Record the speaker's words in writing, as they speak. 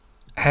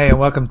Hey, and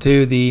welcome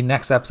to the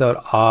next episode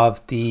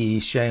of the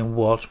Shane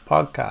Walsh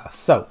podcast.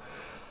 So,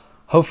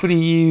 hopefully,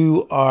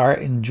 you are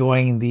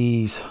enjoying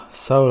these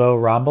solo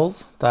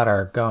rambles that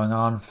are going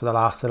on for the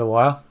last little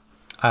while.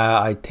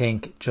 I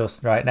think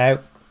just right now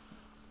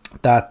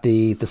that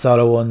the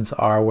solo ones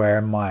are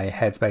where my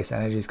headspace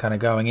energy is kind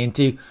of going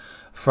into,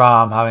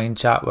 from having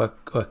chat with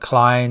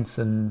clients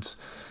and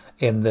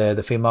in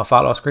the female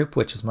fat loss group,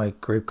 which is my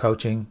group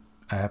coaching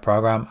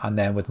program, and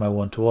then with my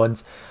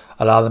one-to-ones.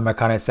 A lot of them are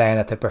kind of saying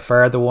that they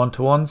prefer the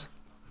one-to-ones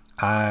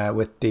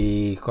with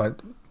the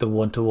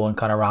one-to-one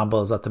kind of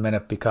rambles at the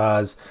minute,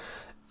 because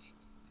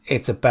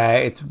it's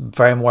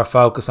very more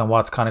focused on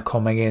what's kind of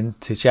coming in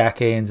to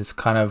check-ins.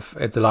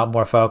 It's a lot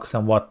more focused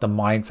on what the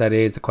mindset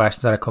is, the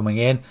questions that are coming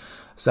in.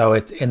 So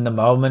it's in the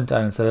moment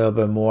and it's a little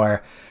bit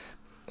more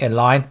in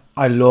line.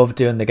 I love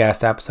doing the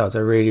guest episodes. I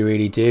really,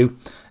 really do.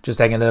 Just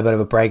taking a little bit of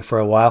a break for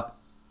a while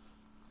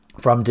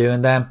from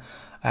doing them.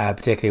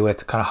 Particularly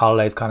with kind of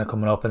holidays kind of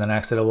coming up in the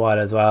next little while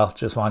as well.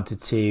 Just wanted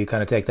to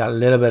kind of take that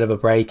little bit of a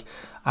break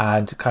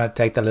and kind of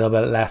take that little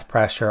bit less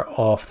pressure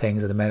off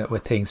things at the minute,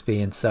 with things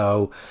being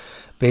so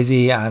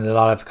busy and a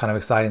lot of kind of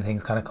exciting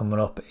things kind of coming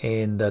up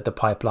in the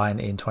pipeline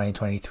in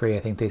 2023. I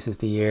think this is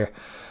the year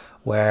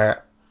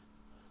where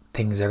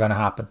things are going to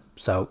happen.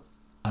 So,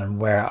 and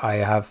where I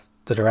have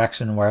the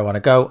direction where I want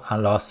to go,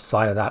 and lost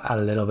sight of that a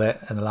little bit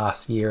in the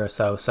last year or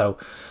so. So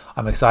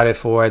I'm excited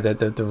for the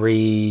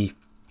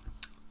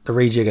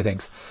rejig of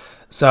things.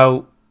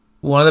 So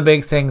one of the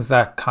big things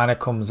that kind of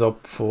comes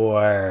up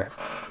for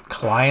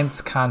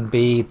clients can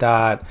be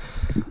that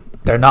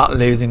they're not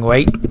losing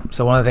weight.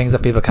 So one of the things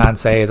that people can't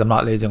say is, I'm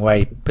not losing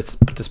weight, but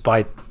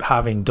despite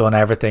having done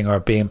everything or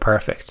being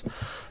perfect.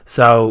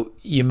 So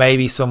you may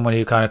be someone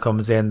who kind of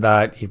comes in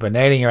that you've been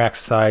nailing your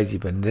exercise,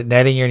 you've been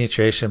nailing your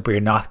nutrition, but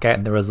you're not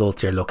getting the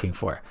results you're looking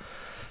for.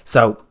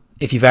 So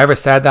if you've ever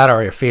said that,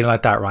 or you're feeling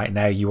like that right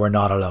now, you are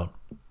not alone.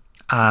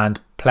 And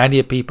plenty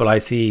of people I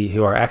see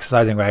who are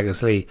exercising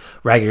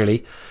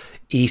regularly,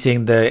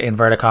 eating the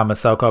inverted commas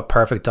so-called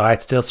perfect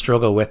diet, still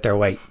struggle with their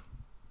weight.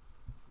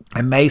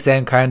 It may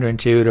sound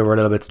counterintuitive or a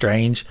little bit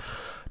strange,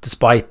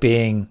 despite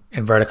being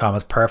inverted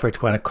commas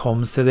perfect when it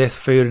comes to this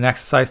food and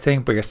exercise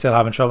thing, but you're still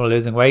having trouble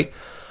losing weight.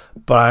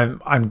 But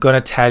I'm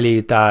going to tell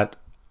you that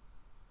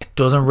it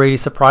doesn't really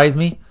surprise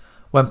me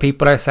when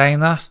people are saying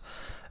that.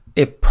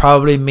 It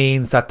probably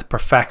means that the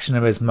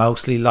perfectionism is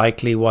mostly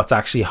likely what's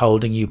actually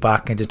holding you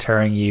back and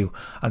deterring you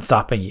and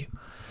stopping you.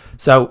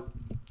 So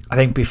I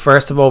think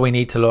first of all, we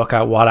need to look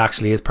at what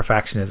actually is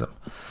perfectionism.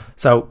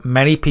 So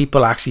many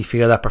people actually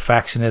feel that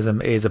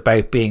perfectionism is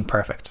about being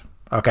perfect.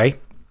 Okay?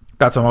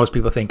 That's what most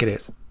people think it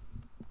is.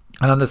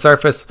 And on the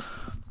surface,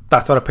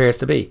 that's what it appears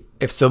to be.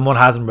 If someone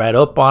hasn't read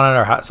up on it,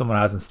 or someone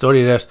hasn't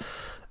studied it,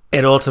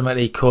 it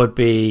ultimately could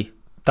be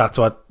that's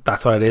what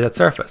it is at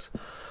surface.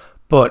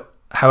 But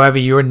however,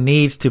 your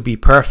need to be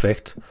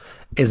perfect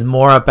is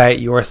more about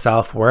your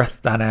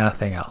self-worth than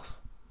anything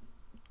else.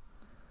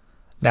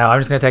 Now, I'm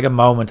just going to take a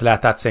moment to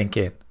let that sink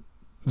in.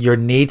 Your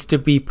need to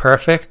be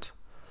perfect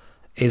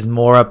is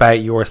more about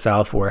your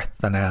self-worth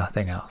than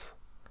anything else.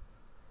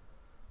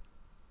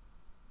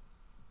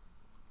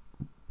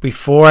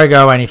 Before I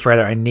go any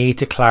further, I need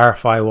to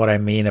clarify what I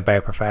mean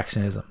about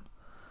perfectionism.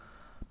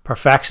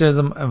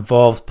 Perfectionism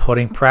involves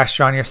putting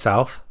pressure on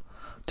yourself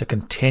to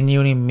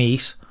continually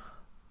meet,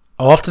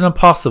 often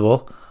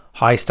impossible,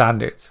 high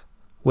standards,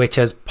 which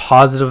has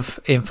positive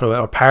influence,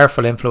 or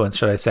powerful influence,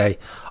 should I say,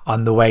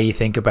 on the way you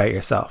think about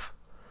yourself.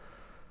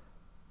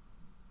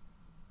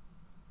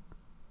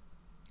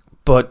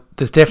 But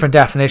there's different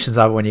definitions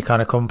of it when you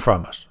kind of come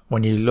from it,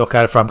 when you look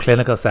at it from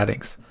clinical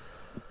settings.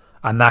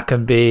 And that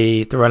can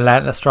be the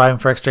relentless striving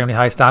for extremely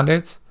high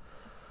standards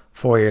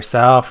for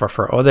yourself or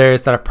for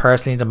others that are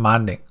personally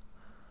demanding.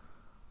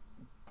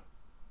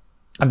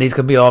 And these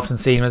can be often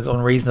seen as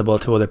unreasonable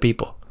to other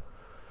people.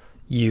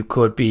 You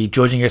could be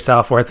judging your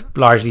self-worth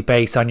largely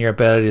based on your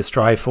ability to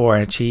strive for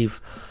and achieve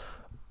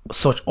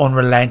such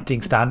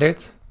unrelenting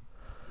standards.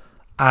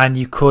 And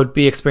you could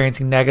be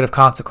experiencing negative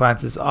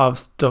consequences of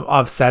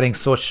setting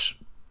such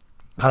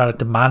kind of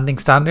demanding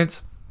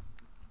standards,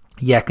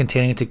 yet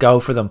continuing to go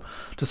for them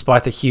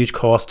despite the huge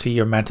cost to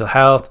your mental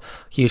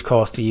health, huge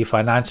cost to you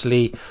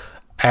financially,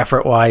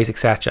 effort-wise,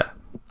 etc.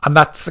 And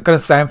that's going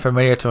to sound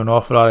familiar to an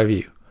awful lot of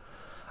you.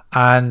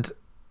 And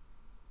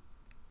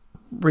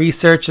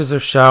researchers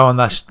have shown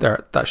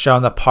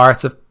that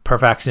parts of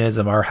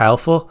perfectionism are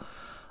helpful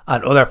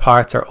and other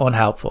parts are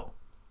unhelpful.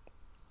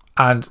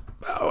 And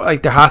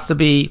like there has to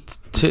be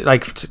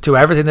to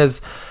everything, there's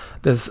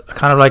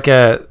kind of like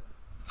a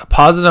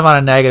positive and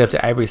a negative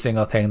to every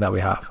single thing that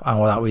we have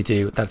and that we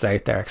do that's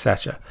out there,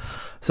 etc.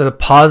 So the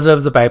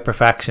positives about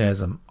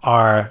perfectionism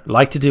are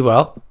like to do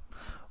well,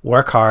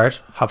 work hard,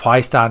 have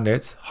high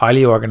standards,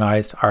 highly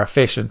organized, are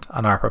efficient,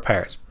 and are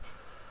prepared.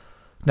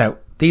 Now,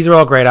 these are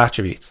all great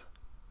attributes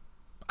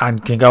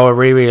and can go a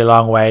really, really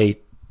long way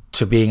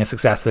to being a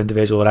successful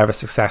individual, whatever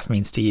success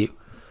means to you.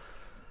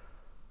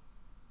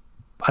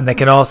 And they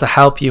can also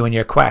help you in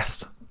your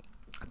quest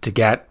to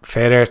get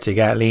fitter, to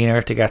get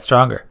leaner, to get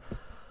stronger.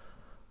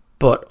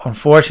 But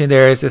unfortunately,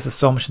 there is this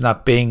assumption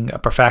that being a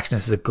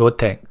perfectionist is a good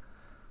thing,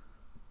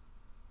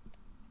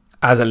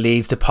 as it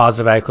leads to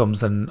positive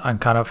outcomes and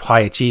kind of high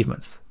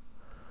achievements.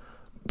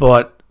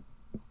 But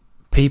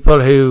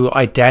people who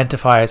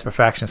identify as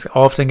perfectionists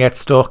often get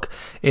stuck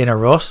in a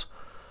rut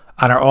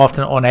and are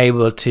often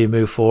unable to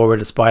move forward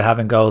despite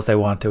having goals they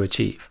want to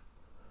achieve.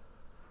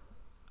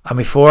 And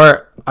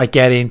before I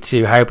get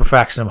into how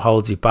perfectionism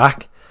holds you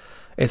back,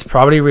 it's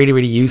probably really,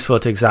 really useful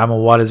to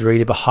examine what is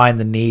really behind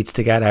the needs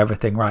to get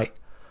everything right.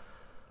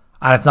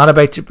 And it's not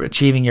about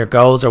achieving your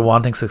goals or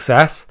wanting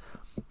success.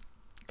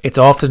 It's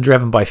often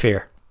driven by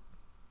fear.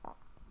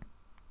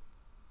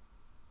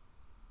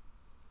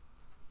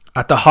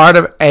 At the heart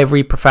of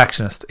every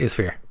perfectionist is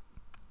fear.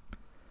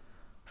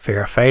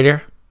 Fear of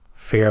failure,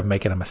 fear of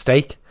making a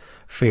mistake,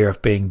 fear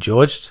of being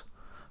judged,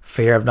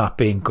 fear of not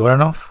being good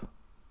enough.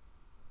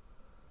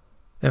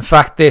 In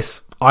fact,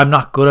 this "I'm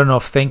not good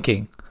enough"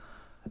 thinking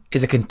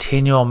is a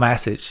continual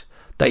message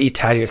that you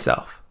tell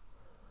yourself,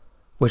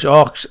 which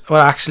will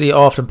actually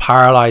often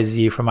paralyzes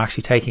you from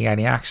actually taking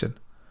any action.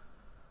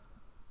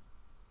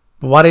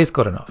 But what is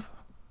good enough?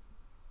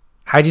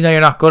 How do you know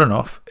you're not good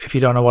enough if you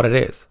don't know what it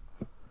is?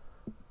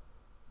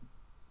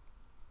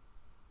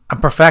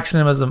 And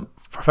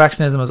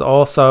perfectionism is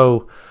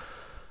also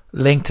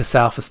linked to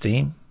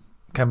self-esteem,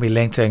 can be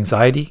linked to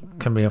anxiety,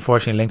 can be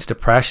unfortunately linked to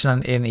depression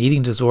and in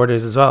eating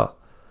disorders as well.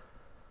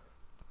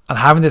 And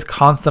having this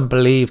constant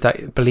belief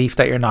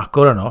that you're not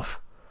good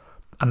enough,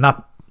 and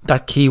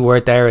that key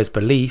word there is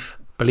belief.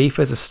 Belief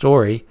is a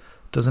story,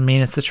 doesn't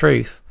mean it's the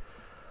truth.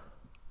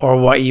 Or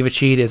what you've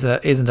achieved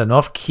isn't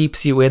enough,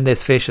 keeps you in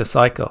this vicious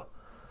cycle.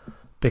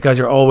 Because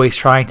you're always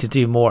trying to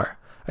do more,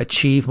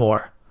 achieve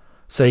more,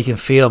 so you can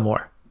feel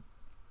more.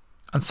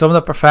 And some of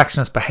the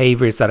perfectionist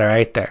behaviors that are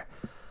out there,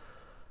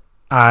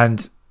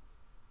 and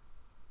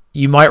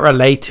you might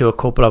relate to a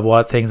couple of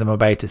what things I'm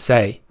about to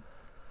say.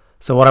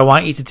 So what I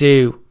want you to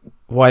do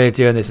while you're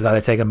doing this is either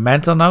take a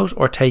mental note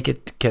or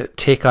get a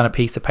tick on a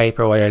piece of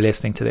paper while you're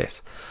listening to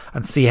this,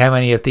 and see how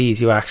many of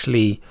these you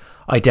actually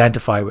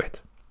identify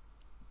with.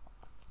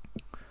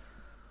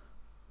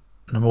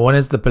 Number one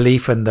is the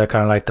belief in the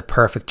kind of like the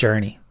perfect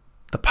journey.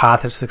 The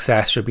path of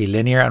success should be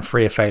linear and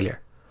free of failure.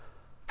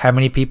 How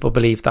many people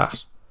believe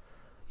that?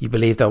 You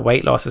believe that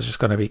weight loss is just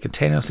going to be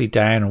continuously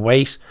down in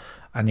weight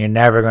and you're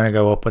never going to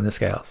go up in the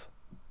scales.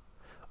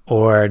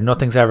 Or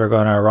nothing's ever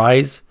going to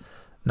arise.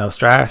 No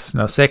stress,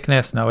 no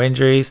sickness, no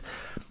injuries,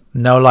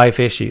 no life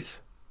issues.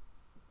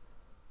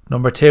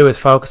 Number two is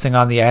focusing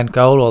on the end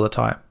goal all the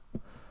time.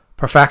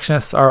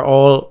 Perfectionists are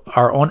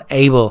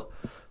unable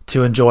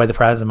to enjoy the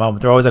present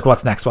moment. They're always like,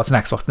 what's next?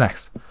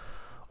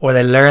 Or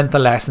they learn the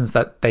lessons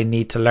that they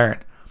need to learn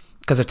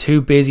because they're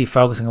too busy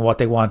focusing on what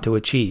they want to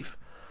achieve.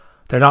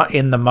 They're not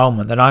in the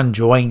moment. They're not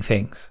enjoying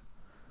things.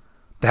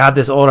 They have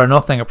this all or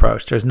nothing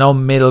approach. There's no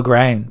middle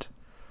ground.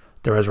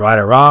 There is right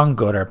or wrong,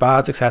 good or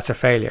bad, success or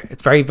failure.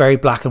 It's very, very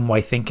black and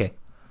white thinking.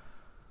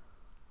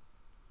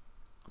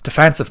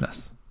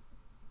 Defensiveness.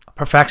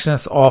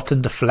 Perfectionists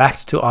often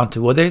deflect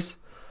onto others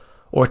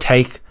or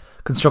take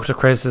constructive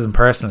criticism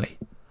personally.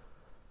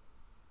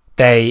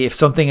 If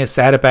something is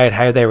said about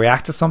how they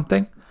react to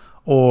something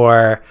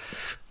or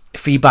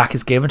feedback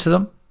is given to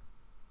them,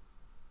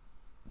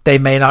 they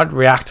may not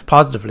react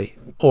positively,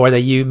 or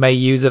you may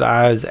use it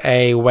as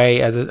a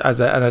way, as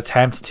an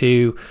attempt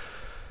to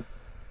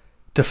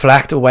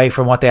deflect away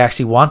from what they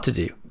actually want to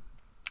do.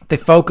 They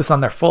focus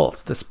on their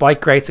faults.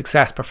 Despite great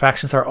success,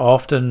 perfectionists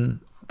often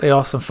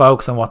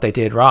focus on what they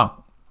did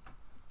wrong.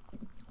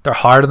 They're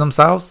hard on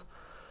themselves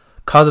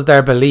because of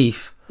their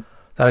belief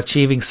that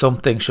achieving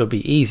something should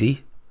be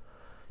easy.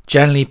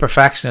 Generally,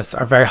 perfectionists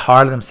are very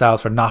hard on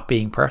themselves for not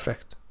being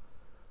perfect.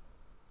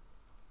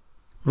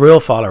 Rule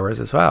followers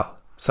as well.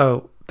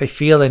 So they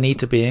feel they need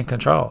to be in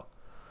control,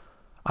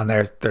 and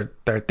they're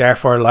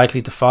therefore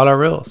likely to follow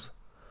rules.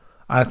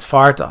 And it's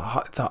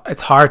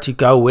hard to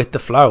go with the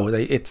flow.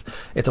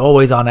 It's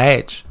always on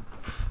edge.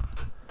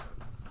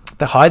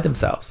 They hide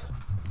themselves,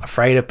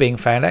 afraid of being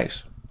found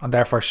out, and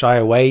therefore shy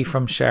away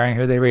from sharing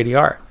who they really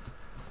are.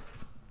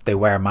 They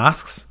wear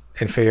masks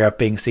in fear of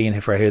being seen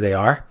for who they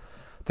are.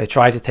 They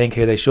try to think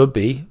who they should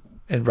be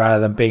rather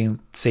than being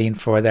seen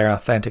for their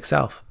authentic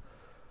self.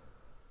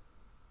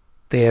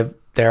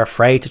 They're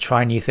afraid to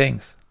try new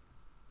things.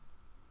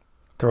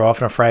 They're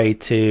often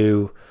afraid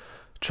to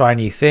try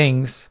new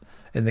things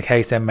in the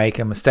case they make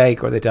a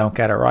mistake or they don't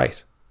get it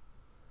right.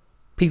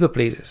 People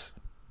pleasers.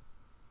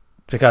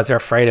 Because they're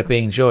afraid of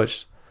being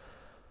judged.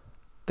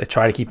 They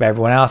try to keep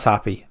everyone else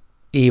happy,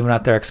 even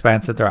at their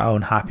expense of their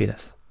own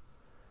happiness.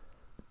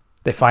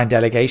 They find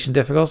delegation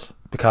difficult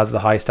because of the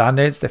high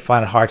standards. They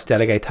find it hard to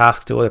delegate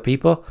tasks to other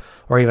people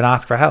or even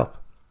ask for help.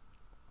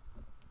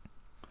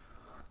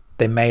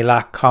 They may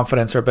lack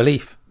confidence or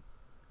belief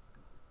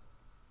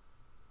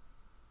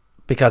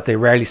because they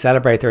rarely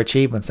celebrate their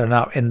achievements. They're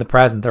not in the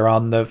present. They're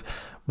on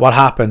what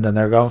happened and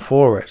they're going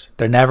forward.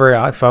 They're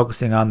never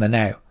focusing on the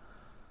now.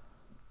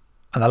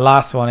 And the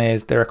last one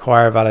is they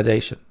require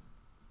validation.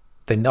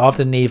 They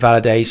often need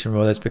validation from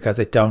others because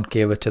they don't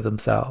give it to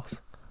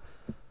themselves.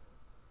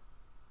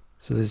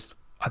 So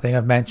I think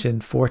I've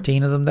mentioned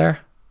 14 of them there.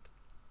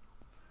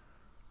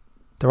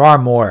 There are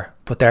more,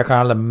 but they're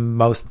kind of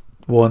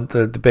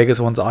the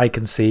biggest ones I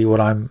can see when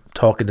I'm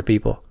talking to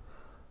people.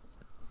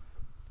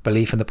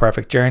 Belief in the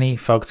perfect journey,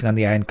 focusing on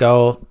the end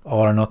goal,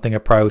 all or nothing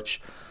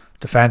approach,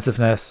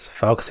 defensiveness,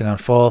 focusing on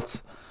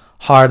faults,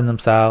 hard on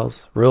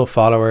themselves, rule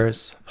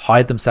followers,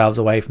 hide themselves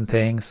away from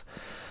things.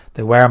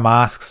 They wear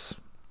masks,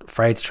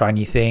 afraid to try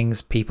new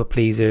things, people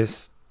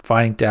pleasers,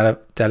 finding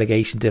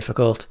delegation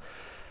difficult,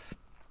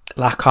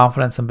 lack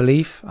confidence and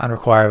belief, and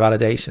require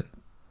validation.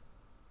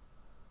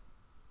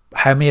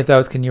 How many of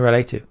those can you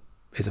relate to?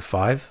 Is it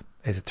 5?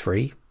 Is it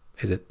 3?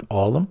 Is it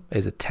all of them?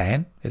 Is it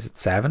 10? Is it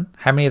 7?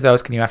 How many of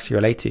those can you actually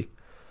relate to?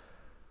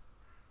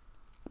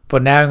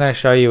 But now I'm going to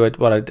show you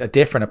a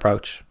different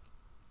approach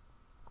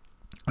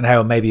and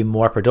how it may be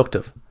more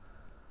productive.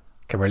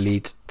 Can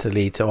lead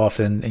to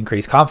often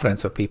increased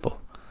confidence with people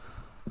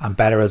and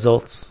better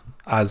results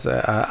as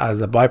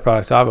a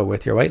byproduct of it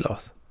with your weight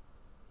loss.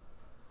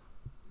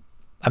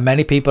 And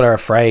many people are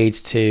afraid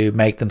to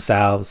make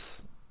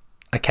themselves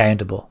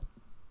accountable,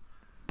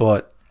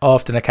 but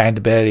often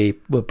accountability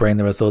will bring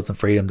the results and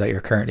freedom that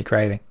you're currently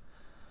craving.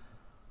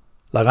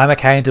 Like, I'm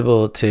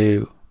accountable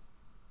to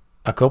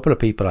a couple of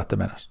people at the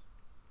minute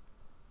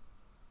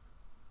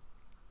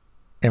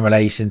in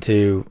relation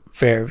to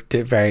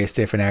various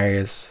different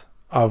areas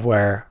of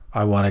where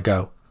I want to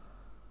go.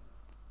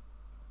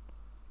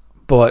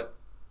 But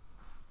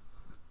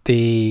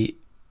I'm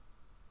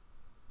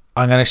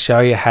going to show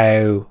you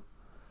how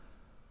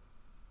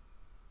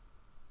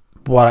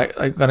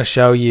I'm going to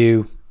show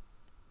you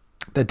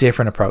the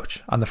different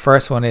approach. And the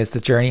first one is the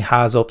journey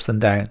has ups and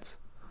downs.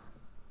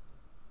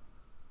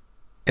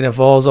 It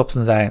involves ups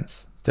and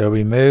downs. There will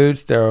be mood,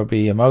 there will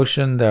be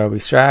emotion, there will be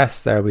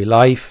stress, there will be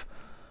life.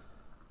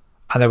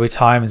 And there will be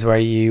times where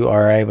you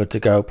are able to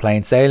go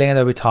plain sailing, and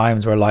there will be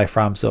times where life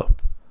ramps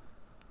up.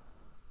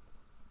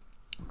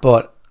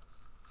 But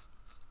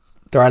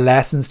there are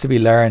lessons to be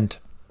learned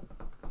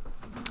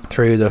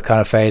through the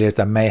kind of failures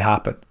that may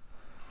happen.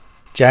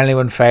 Generally,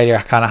 when failure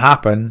kind of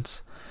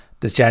happens,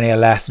 there's generally a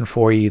lesson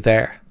for you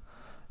there.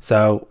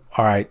 So,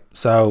 alright,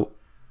 so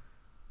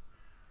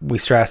we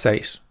stress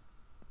ate,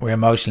 we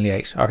emotionally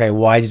ate. Okay,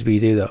 why did we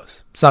do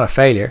those? It's not a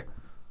failure.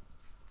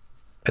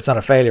 It's not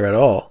a failure at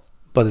all,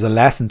 but there's a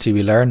lesson to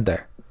be learned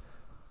there.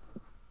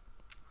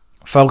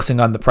 Focusing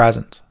on the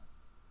present.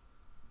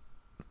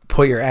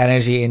 Put your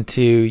energy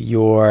into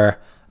your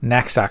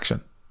next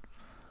action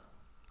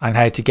and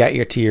how to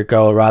get to your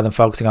goal rather than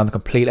focusing on the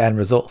complete end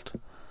result.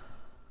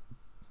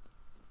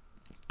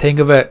 Think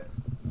of it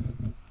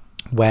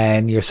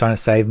when you're trying to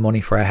save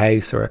money for a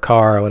house or a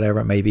car or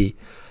whatever it may be.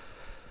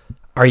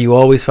 Are you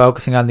always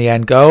focusing on the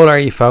end goal, or are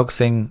you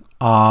focusing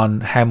on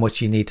how much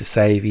you need to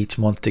save each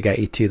month to get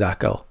you to that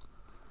goal?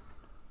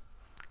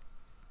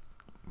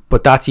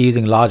 But that's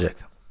using logic.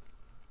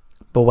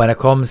 But when it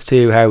comes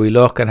to how we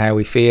look and how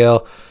we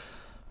feel,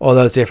 all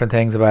those different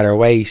things about our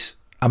weight,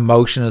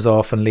 emotion is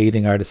often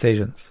leading our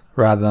decisions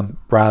rather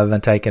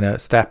than taking a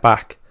step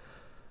back.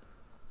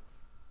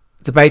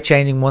 It's about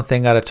changing one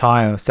thing at a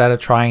time. Instead of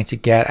trying to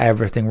get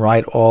everything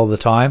right all the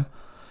time,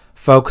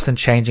 focus on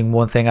changing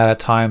one thing at a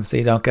time so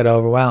you don't get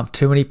overwhelmed.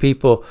 Too many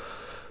people,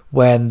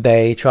 when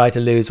they try to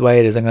lose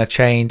weight, is I'm going to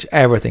change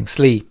everything.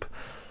 Sleep,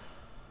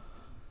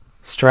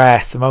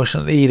 stress,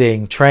 emotional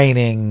eating,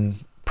 training,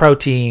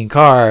 protein,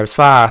 carbs,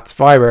 fats,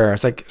 fiber.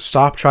 It's like,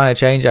 stop trying to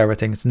change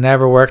everything. It's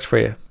never worked for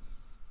you.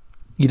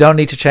 You don't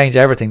need to change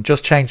everything.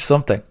 Just change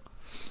something.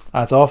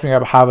 And it's often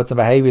your habits and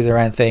behaviors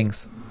around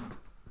things.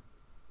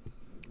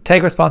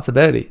 Take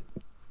responsibility.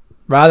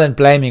 Rather than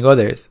blaming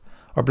others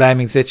or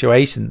blaming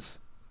situations,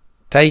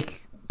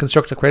 take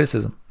constructive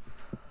criticism.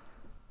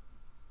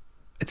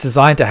 It's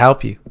designed to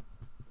help you,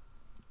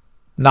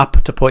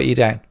 not to put you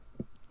down.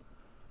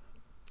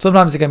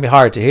 Sometimes it can be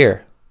hard to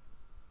hear.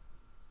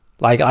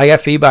 Like, I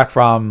get feedback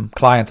from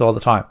clients all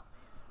the time.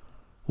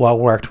 What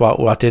worked,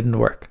 what didn't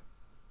work.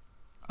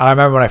 And I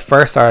remember when I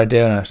first started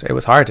doing it, it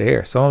was hard to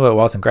hear. Some of it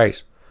wasn't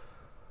great.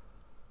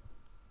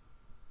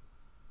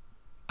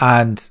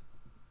 And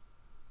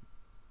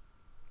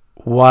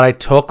what I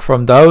took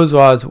from those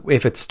was,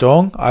 if it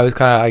stung, I was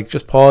kind of like,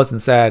 just paused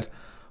and said,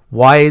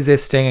 why is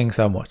this stinging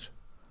so much?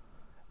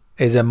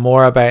 Is it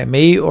more about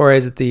me, or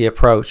is it the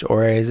approach,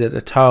 or is it a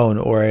tone,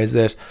 or is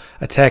it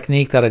a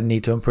technique that I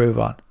need to improve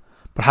on?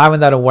 But having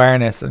that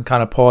awareness and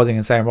kind of pausing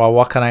and saying, well,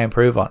 what can I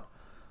improve on,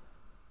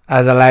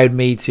 has allowed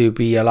me to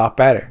be a lot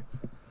better.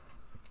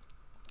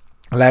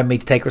 Allowed me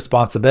to take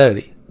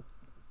responsibility.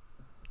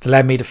 It's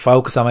allowed me to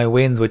focus on my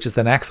wins, which is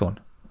the next one.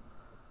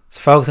 It's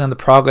focusing on the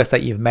progress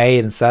that you've made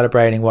and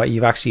celebrating what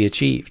you've actually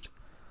achieved,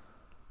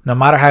 no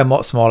matter how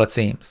much small it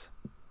seems.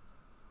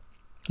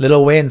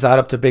 Little wins add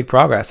up to big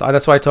progress.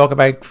 That's why I talk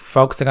about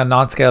focusing on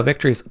non-scale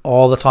victories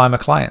all the time with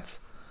clients.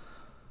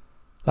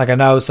 Like, I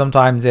know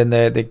sometimes in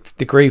the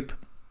group,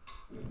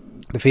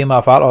 the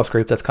female fat loss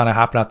group that's kind of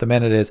happening at the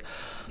minute, is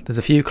there's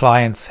a few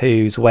clients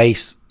whose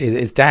weight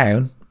is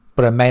down,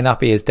 but it may not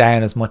be as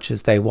down as much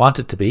as they want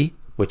it to be,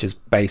 which is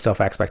based off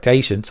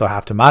expectation, so I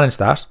have to manage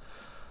that.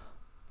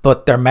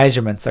 but their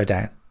measurements are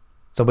down.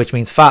 So which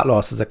means fat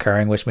loss is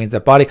occurring, which means their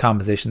body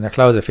composition, their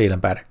clothes are feeling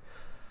better.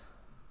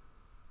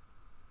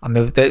 And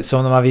some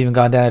of them have even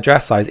gone down a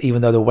dress size,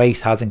 even though the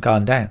weight hasn't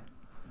gone down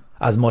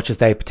as much as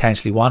they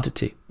potentially wanted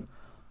to.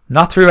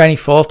 Not through any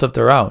fault of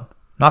their own.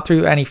 Not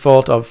through any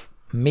fault of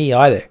me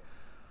either.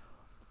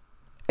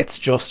 It's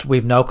just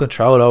we've no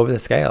control over the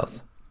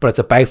scales. But it's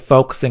about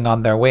focusing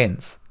on their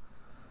wins.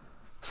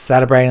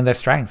 Celebrating their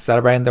strengths.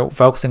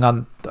 Focusing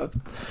on...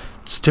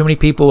 Just too many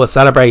people will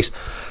celebrate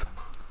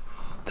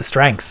the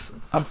strengths,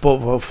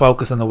 but will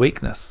focus on the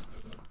weakness.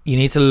 You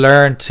need to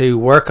learn to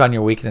work on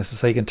your weaknesses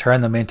so you can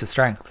turn them into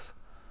strengths.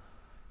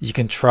 You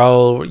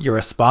control your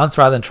response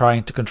rather than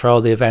trying to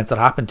control the events that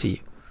happen to you.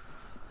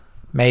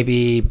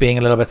 Maybe being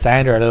a little bit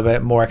sounder, a little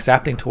bit more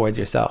accepting towards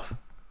yourself.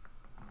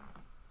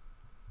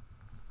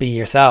 Be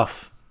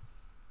yourself.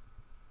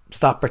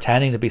 Stop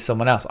pretending to be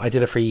someone else. I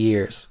did it for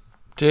years.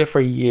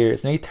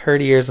 Nearly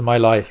 30 years of my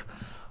life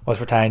was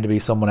pretending to be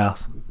someone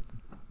else.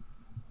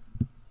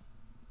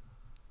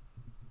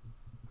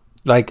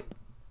 Like,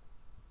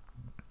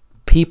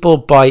 people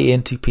buy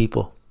into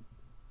people.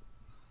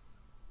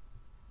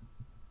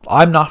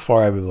 I'm not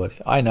for everybody.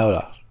 I know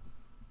that.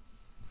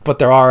 But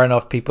there are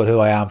enough people who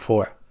I am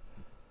for.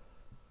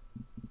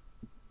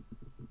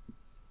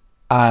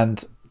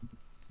 And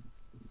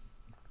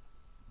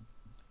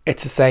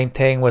it's the same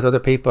thing with other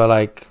people,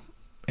 like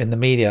in the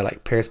media,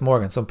 like Piers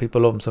Morgan. Some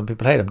people love him, some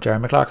people hate him.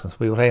 Jeremy Clarkson, some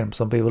people hate him,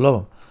 some people love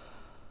him.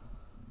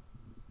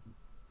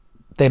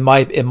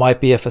 It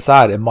might be a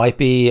facade. It might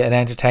be an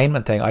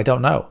entertainment thing. I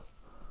don't know.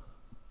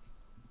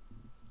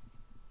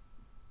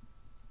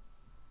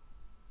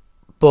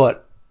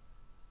 But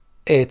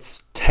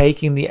it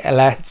takes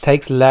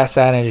less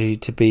energy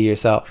to be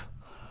yourself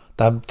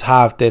than to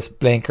have this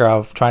blinker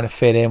of trying to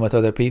fit in with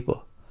other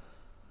people.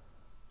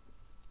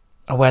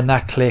 And when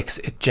that clicks,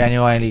 it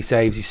genuinely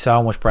saves you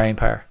so much brain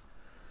power.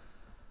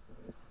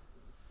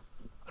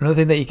 Another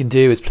thing that you can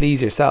do is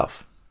please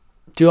yourself.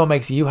 Do what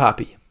makes you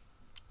happy.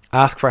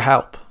 Ask for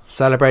help.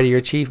 Celebrate your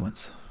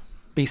achievements.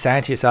 Be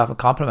sound to yourself and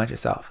compliment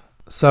yourself.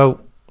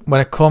 So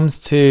when it comes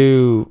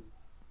to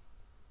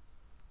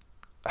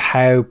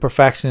how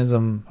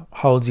perfectionism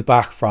holds you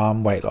back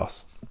from weight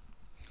loss,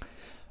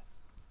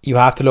 you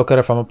have to look at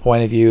it from a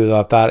point of view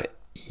of that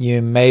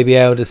you may be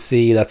able to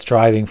see that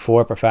striving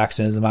for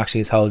perfectionism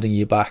actually is holding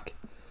you back.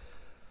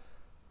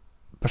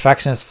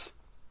 Perfectionists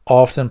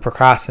often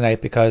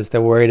procrastinate because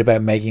they're worried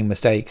about making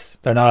mistakes.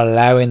 They're not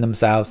allowing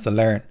themselves to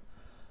learn.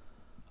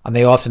 And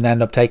they often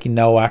end up taking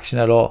no action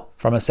at all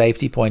from a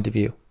safety point of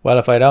view. Well,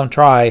 if I don't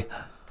try,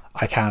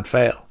 I can't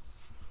fail.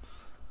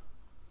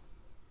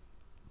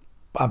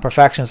 And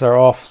perfectionists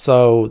are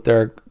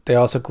they're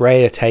also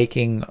great at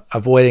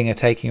avoiding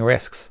taking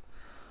risks,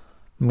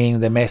 meaning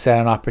they miss out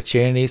on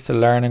opportunities to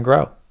learn and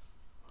grow.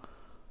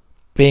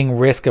 Being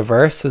risk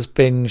averse has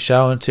been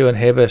shown to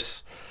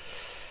inhibit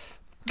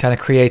kind of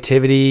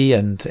creativity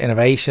and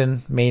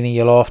innovation, meaning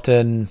you'll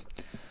often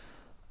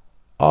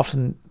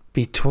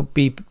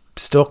be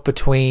stuck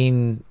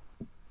between,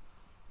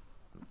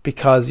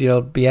 because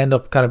you'll end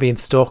up kind of being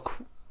stuck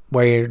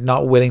where you're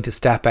not willing to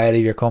step out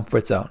of your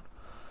comfort zone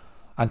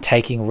and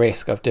taking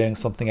risk of doing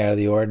something out of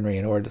the ordinary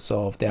in order to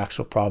solve the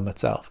actual problem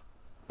itself.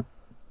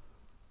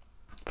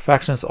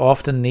 Perfectionists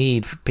often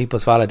need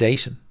people's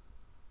validation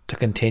to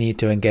continue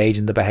to engage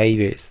in the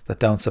behaviours that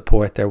don't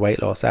support their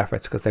weight loss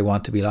efforts because they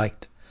want to be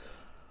liked.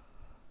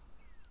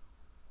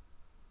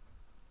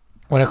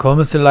 When it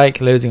comes to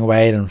like losing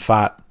weight and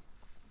fat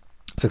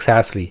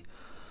successfully,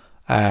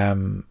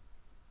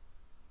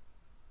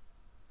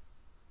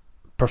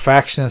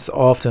 perfectionists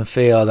often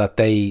feel that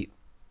they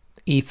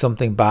eat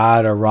something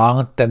bad or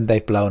wrong, then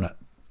they've blown it.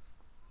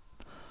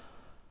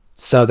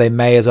 So they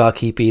may as well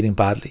keep eating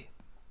badly.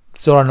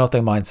 It's all or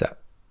nothing mindset.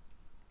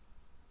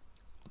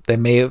 They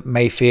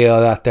may feel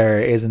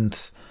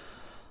that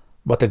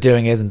what they're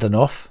doing isn't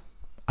enough,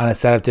 and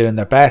instead of doing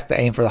their best, they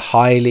aim for the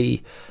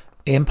highly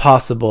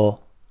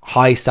impossible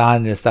high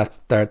standards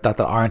that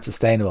aren't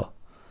sustainable.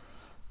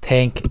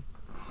 Think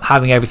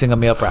having every single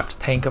meal prepped.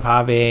 Think of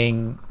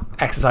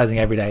exercising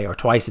every day or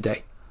twice a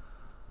day.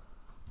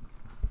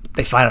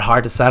 They find it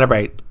hard to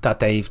celebrate that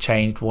they've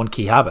changed one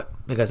key habit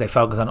because they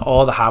focus on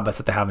all the habits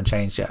that they haven't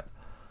changed yet,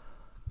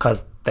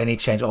 because they need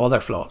to change all their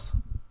flaws,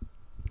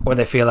 or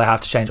they feel they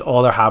have to change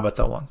all their habits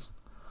at once.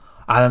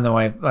 And then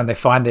when they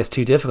find this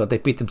too difficult, they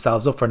beat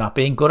themselves up for not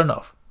being good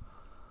enough.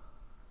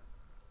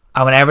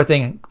 And when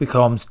everything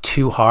becomes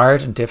too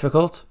hard and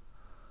difficult,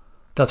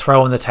 they'll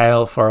throw in the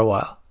towel for a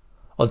while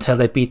until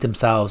they beat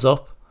themselves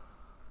up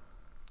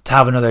to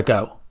have another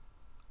go.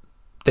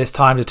 This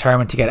time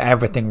determined to get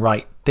everything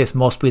right. This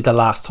must be the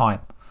last time.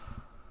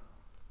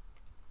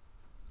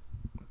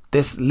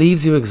 This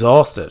leaves you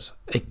exhausted.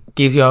 It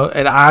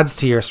adds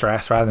to your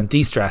stress rather than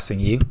de-stressing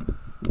you.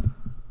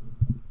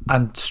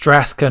 And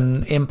stress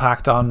can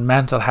impact on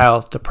mental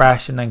health,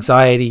 depression,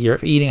 anxiety, your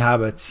eating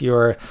habits,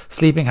 your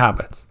sleeping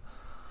habits.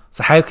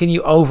 So how can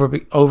you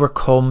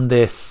overcome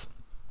this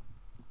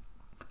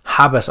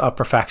habit of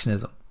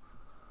perfectionism?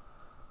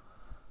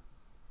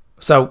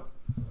 So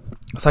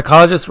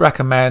Psychologists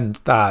recommend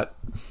that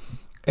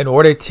in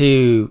order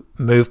to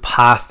move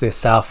past this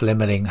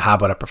self-limiting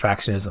habit of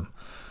perfectionism,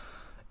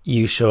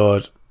 you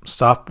should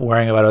stop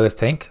worrying about what others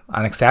think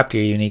and accept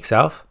your unique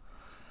self.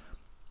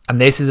 And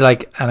this is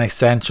like an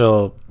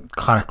essential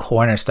kind of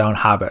cornerstone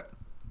habit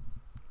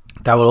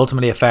that will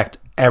ultimately affect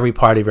every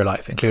part of your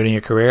life, including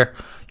your career,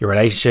 your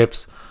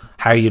relationships,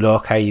 how you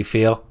look, how you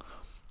feel.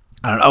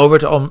 And in order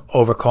to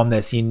overcome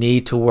this, you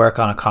need to work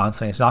on it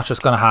constantly. It's not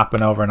just going to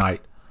happen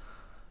overnight.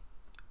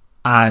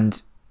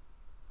 And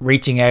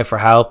reaching out for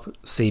help,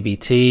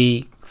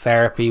 CBT,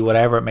 therapy,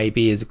 whatever it may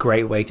be, is a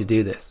great way to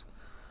do this.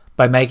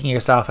 By making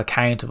yourself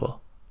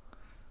accountable,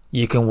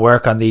 you can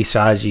work on these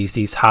strategies,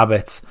 these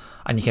habits,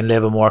 and you can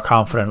live a more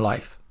confident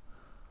life.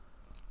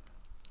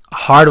 A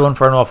hard one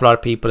for an awful lot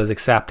of people is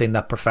accepting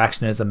that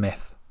perfection is a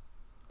myth.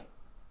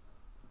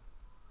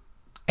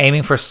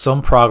 Aiming for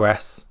some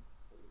progress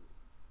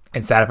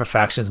instead of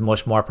perfection is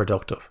much more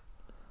productive.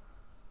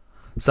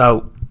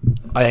 So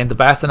I think the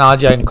best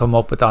analogy I can come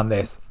up with on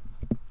this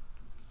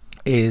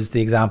is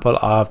the example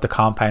of the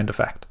compound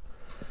effect.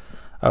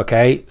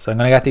 Okay, so I'm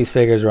going to get these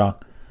figures wrong.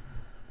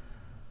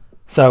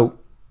 So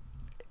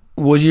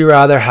would you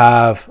rather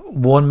have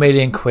 1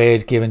 million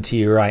quid given to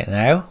you right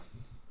now,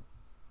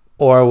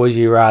 or would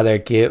you rather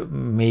give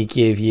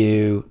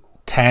you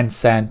 10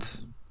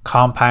 cents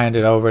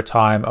compounded over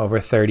time over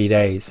 30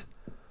 days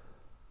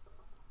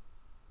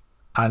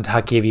and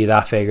give you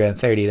that figure in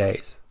 30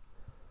 days?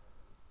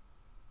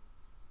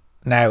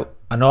 Now,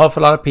 an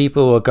awful lot of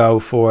people will go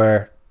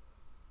for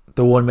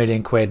the 1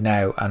 million quid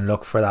now and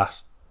look for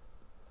that.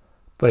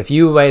 But if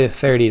you waited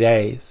 30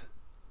 days,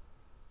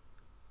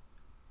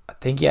 I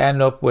think you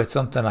end up with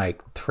something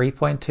like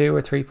 3.2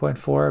 or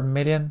 3.4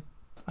 million,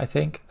 I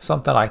think.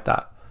 Something like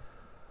that.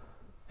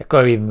 It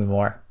could even be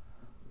more.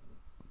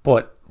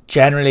 But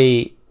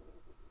generally,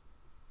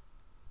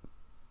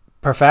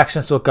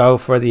 perfectionists will go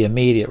for the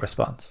immediate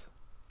response.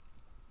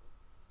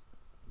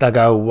 They'll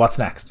go, what's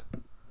next?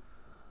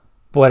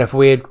 But if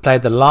we had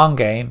played the long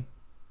game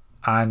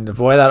and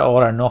avoid that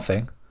all or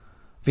nothing,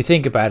 if you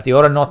think about it, the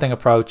all or nothing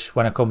approach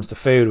when it comes to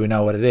food, we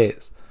know what it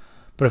is.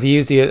 But if you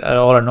use the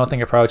all or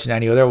nothing approach in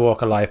any other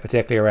walk of life,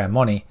 particularly around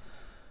money,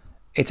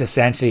 it's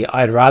essentially,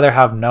 I'd rather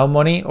have no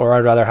money or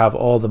I'd rather have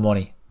all the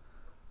money.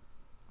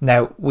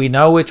 Now, we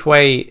know which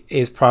way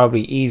is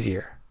probably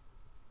easier.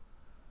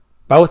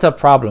 Both have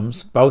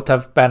problems, both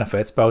have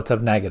benefits, both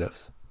have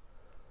negatives.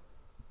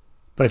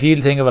 But if you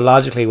think of it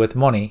logically with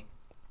money,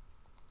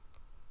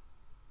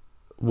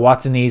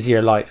 what's an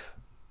easier life?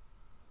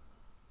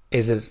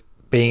 Is it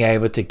being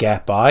able to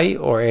get by,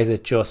 or is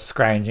it just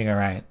scrounging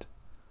around?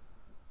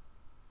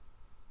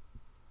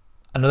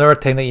 Another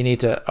thing that you need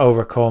to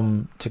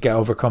overcome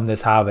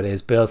this habit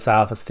is build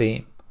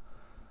self-esteem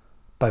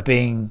by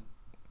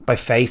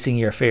facing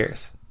your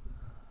fears.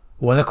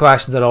 One of the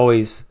questions that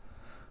always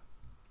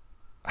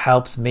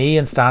helps me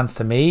and stands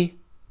to me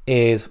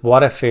is,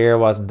 what if fear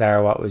wasn't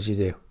there? What would you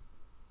do?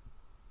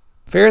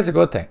 Fear is a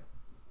good thing.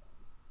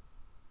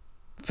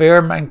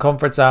 Fear and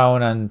comfort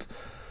zone and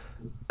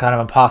kind of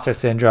imposter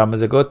syndrome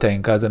is a good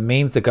thing because it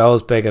means the goal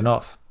is big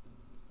enough.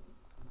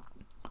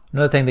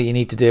 Another thing that you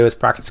need to do is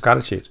practice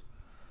gratitude.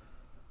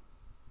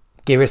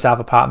 Give yourself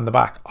a pat on the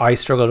back. I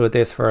struggled with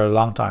this for a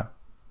long time,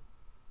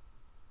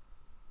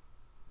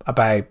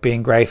 about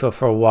being grateful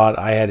for what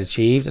I had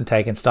achieved and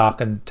taking stock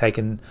and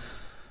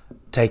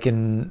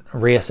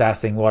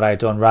reassessing what I'd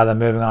done rather than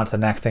moving on to the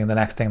next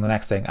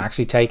thing.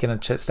 Actually taking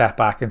a step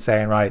back and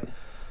saying, right,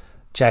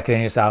 checking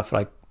in yourself,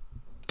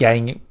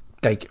 giving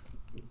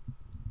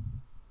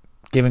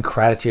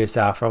credit to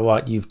yourself for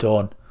what you've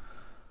done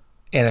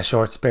in a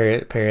short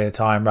period of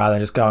time rather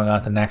than just going on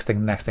to the next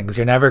thing, because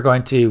you're never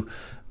going to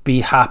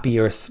be happy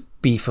or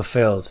be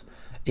fulfilled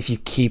if you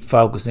keep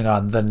focusing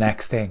on the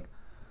next thing.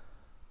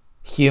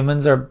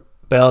 Humans are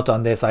built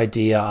on this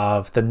idea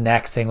of the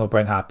next thing will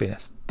bring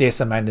happiness. This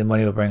amount of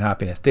money will bring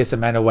happiness. This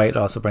amount of weight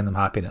loss will bring them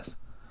happiness.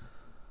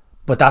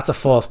 But that's a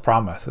false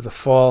promise. It's a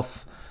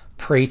false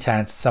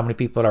pretense so many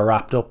people are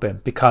wrapped up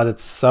in because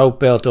it's so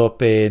built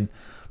up in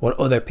what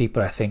other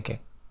people are thinking.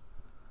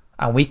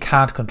 And we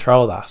can't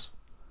control that.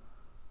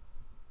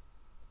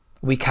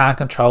 We can't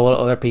control what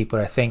other people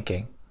are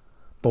thinking.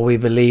 But we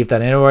believe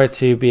that in order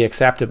to be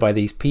accepted by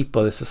these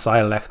people, the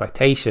societal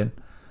expectation,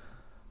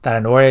 that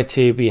in order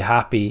to be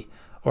happy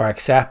or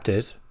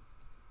accepted,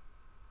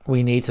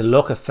 we need to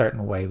look a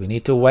certain way. We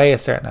need to weigh a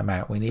certain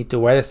amount. We need to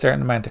wear a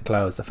certain amount of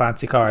clothes, the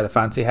fancy car, the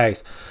fancy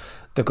house,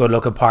 the good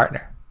looking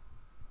partner.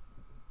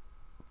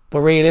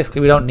 But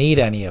realistically, we don't need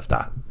any of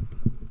that.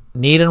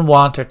 Need and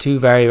want are two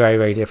very, very,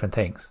 very different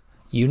things.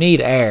 You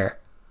need air.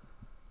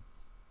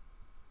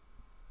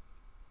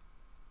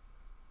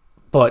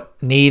 But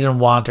need and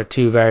want are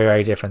two very,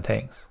 very different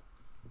things.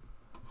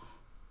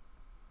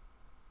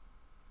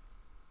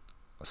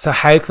 So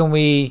how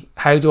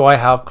do I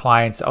help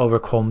clients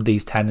overcome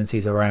these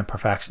tendencies around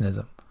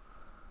perfectionism?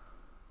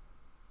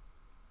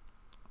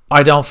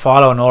 I don't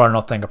follow an all or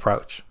nothing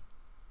approach.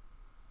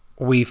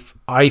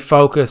 I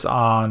focus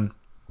on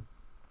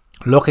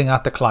looking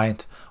at the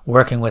client,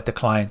 working with the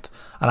client,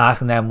 and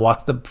asking them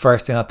what's the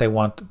first thing that they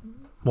want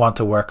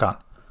to work on.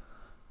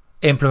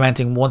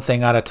 Implementing one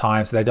thing at a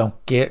time so they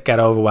don't get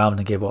overwhelmed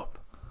and give up.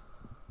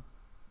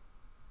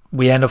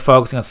 We end up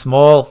focusing on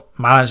small,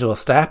 manageable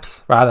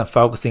steps rather than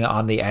focusing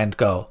on the end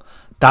goal.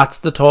 That's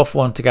the tough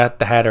one to get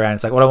the head around.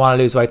 It's like, well, I want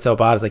to lose weight so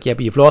bad. It's like, yeah,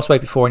 but you've lost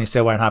weight before and you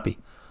still weren't happy.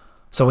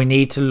 So we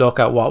need to look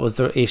at what was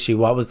the issue,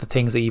 what was the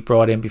things that you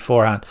brought in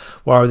beforehand,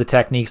 what were the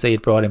techniques that you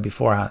brought in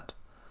beforehand.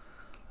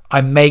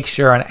 I make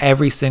sure on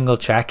every single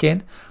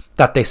check-in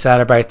that they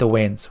celebrate the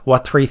wins.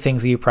 What 3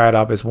 things are you proud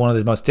of is one of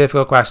the most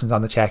difficult questions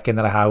on the check-in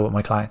that I have with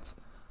my clients.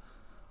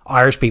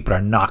 Irish people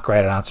are not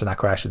great at answering that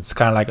question. It's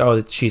kind of like,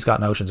 oh, she's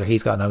got notions, or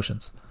he's got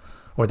notions,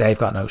 or they've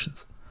got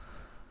notions.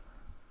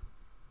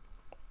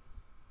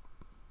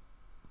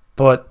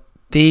 But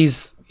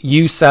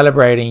you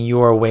celebrating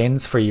your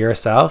wins for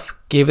yourself,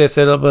 give this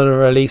a little bit of a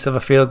release of a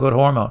feel-good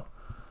hormone.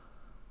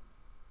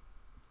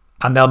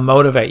 And they'll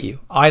motivate you.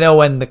 I know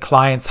when the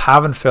clients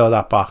haven't filled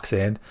that box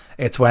in,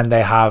 it's when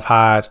they have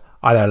had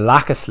either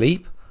lack of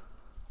sleep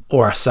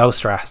or are so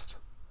stressed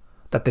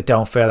that they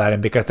don't fill that in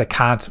because they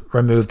can't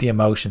remove the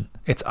emotion.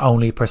 It's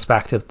only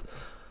perspective.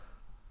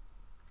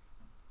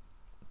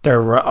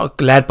 They're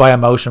led by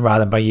emotion rather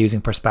than by using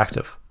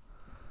perspective.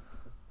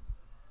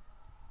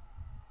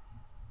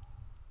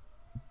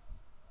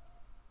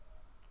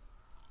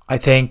 I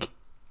think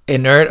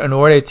in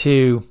order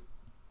to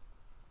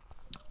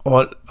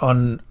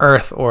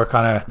unearth or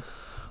kind of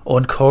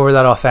uncover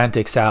that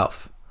authentic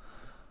self,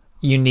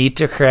 you need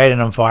to create an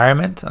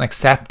environment, an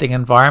accepting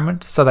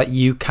environment, so that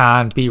you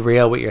can be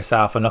real with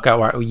yourself and look at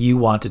what you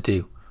want to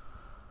do.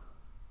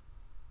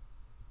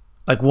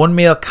 Like, 1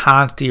 meal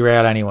can't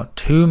derail anyone,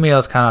 2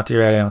 meals cannot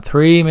derail anyone,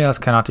 3 meals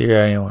cannot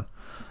derail anyone,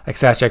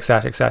 etc,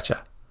 etc,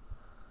 etc.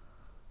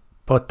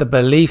 But the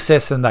belief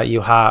system that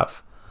you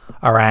have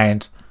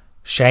around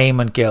shame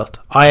and guilt,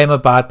 I am a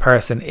bad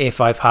person if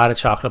I've had a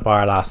chocolate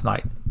bar last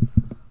night.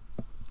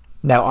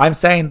 Now, I'm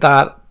saying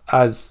that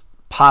as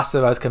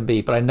passive as can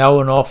be, but I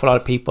know an awful lot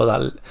of people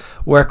that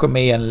work with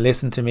me and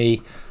listen to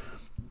me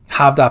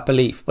have that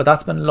belief. But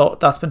that's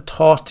been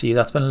taught to you,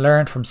 that's been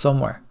learned from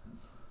somewhere.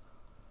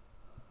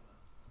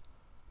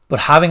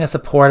 But having a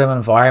supportive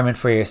environment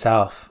for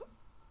yourself,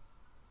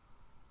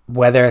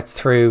 whether it's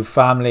through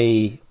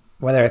family,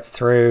 whether it's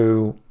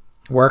through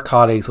work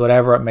colleagues,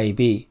 whatever it may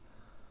be,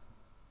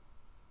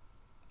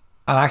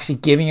 and actually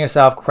giving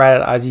yourself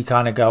credit as you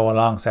kind of go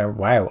along, saying,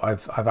 wow,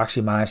 I've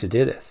actually managed to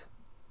do this.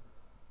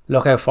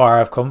 Look how far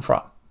I've come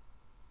from.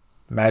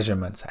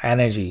 Measurements,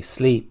 energy,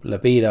 sleep,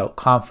 libido,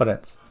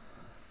 confidence.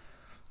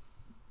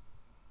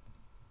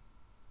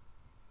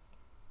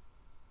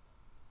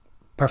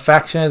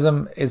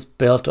 Perfectionism is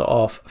built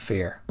off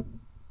fear.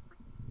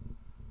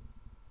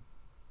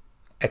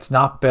 It's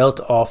not built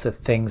off the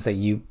things that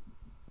you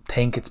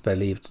think it's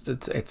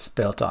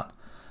built on.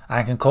 And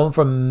it can come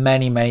from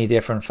many, many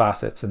different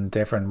facets and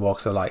different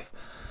walks of life.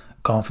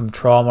 Come from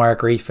trauma or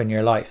grief in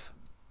your life.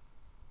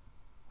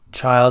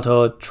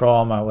 Childhood,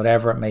 trauma,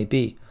 whatever it may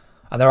be.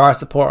 And there are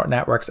support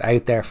networks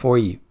out there for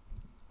you.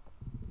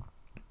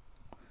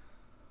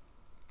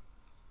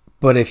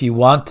 But if you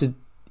want to,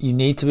 you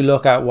need to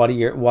look at what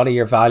are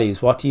your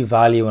values? What do you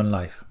value in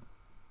life?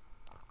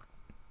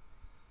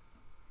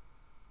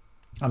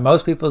 And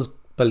most people's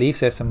belief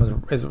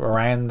system is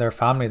around their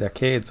family, their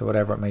kids, or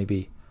whatever it may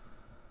be.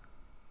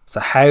 So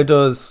how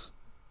do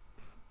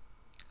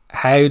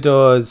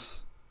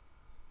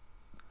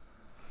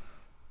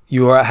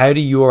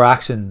your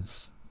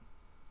actions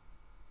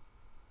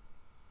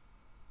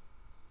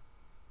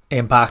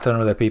impact on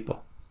other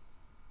people?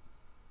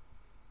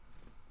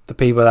 The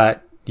people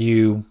that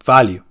you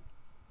value.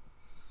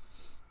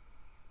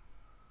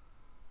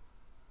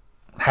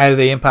 How do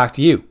they impact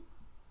you?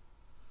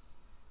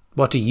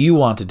 What do you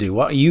want to do?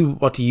 What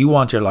do you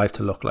want your life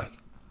to look like?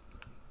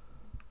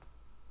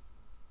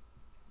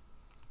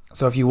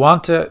 So if you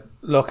want to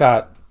look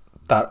at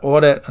that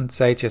audit and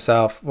say to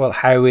yourself, well,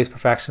 how is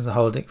perfectionism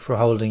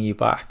holding you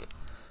back?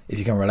 If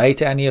you can relate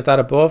to any of that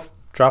above,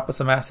 drop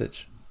us a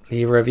message.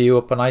 Leave a review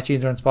up on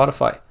iTunes or on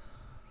Spotify.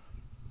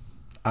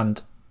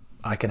 And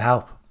I can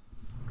help.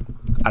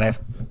 And if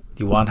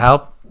you want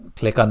help,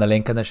 click on the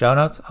link in the show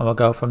notes and we'll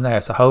go from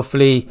there. So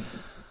hopefully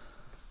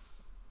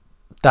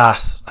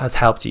that has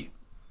helped you.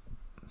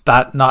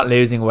 That not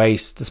losing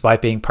weight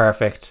despite being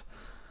perfect.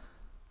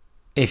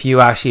 If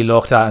you actually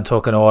looked at and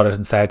took an audit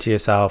and said to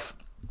yourself,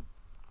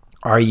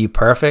 are you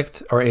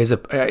perfect? Or is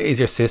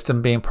your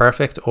system being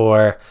perfect?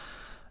 Or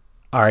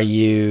are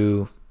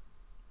you...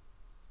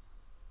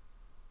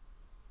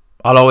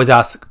 I'll always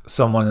ask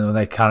someone when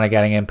they're kind of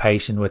getting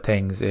impatient with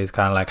things is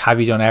kind of like, have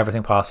you done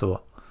everything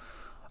possible?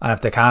 And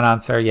if they can't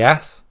answer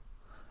yes,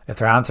 if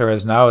their answer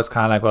is no, it's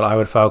kind of like, well, I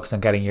would focus on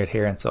getting your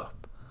adherence up.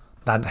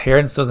 That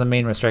adherence doesn't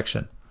mean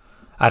restriction.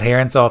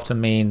 Adherence often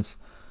means,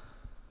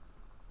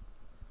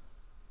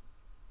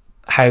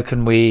 how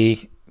can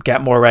we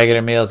get more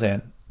regular meals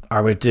in?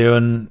 Are we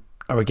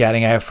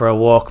getting out for a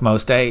walk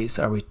most days?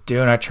 Are we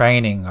doing our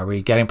training? Are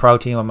we getting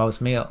protein with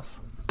most meals?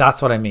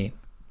 That's what I mean.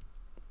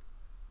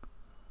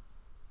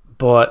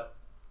 But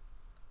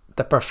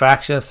the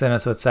perfectionists in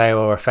us would say,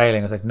 well, we're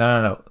failing. It's like,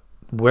 no.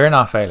 We're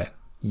not failing.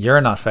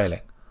 You're not failing.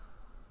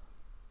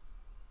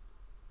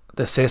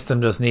 The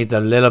system just needs a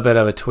little bit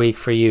of a tweak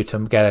for you to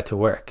get it to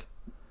work.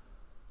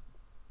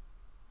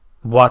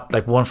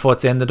 Like one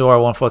foot's in the door,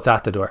 one foot's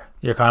at the door.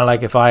 You're kind of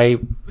like,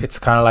 it's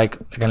kind of like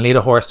I can lead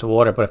a horse to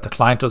water, but if the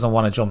client doesn't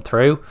want to jump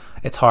through,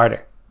 it's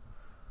harder.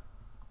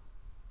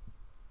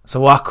 So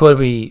what could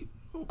we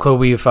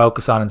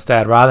focus on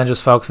instead, rather than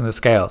just focusing on the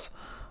scales?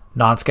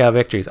 Non-scale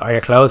victories. Are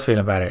your clothes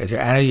feeling better? Is your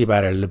energy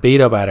better?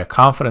 Libido better?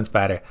 Confidence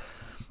better?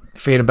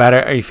 Feeling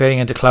better? Are you feeling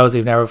into clothes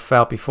you've never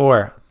felt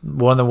before?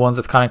 One of the ones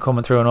that's kind of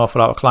coming through an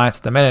awful lot with clients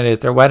at the minute is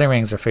their wedding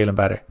rings are feeling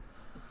better.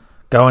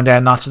 Going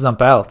down notches on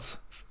belts.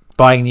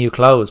 Buying new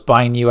clothes.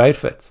 Buying new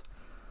outfits.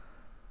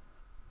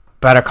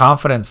 Better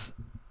confidence.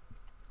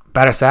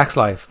 Better sex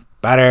life.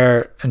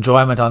 Better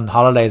enjoyment on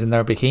holidays in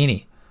their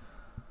bikini.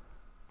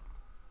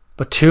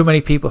 But too many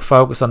people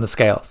focus on the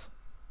scales.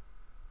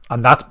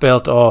 And that's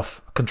built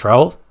off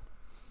control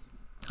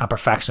and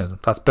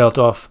perfectionism. That's built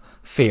off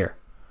fear.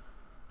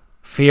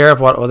 Fear of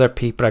what other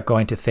people are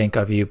going to think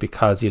of you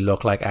because you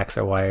look like X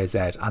or Y or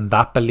Z. And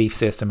that belief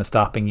system is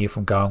stopping you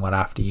from going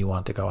after you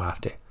want to go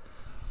after.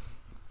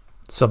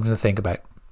 Something to think about.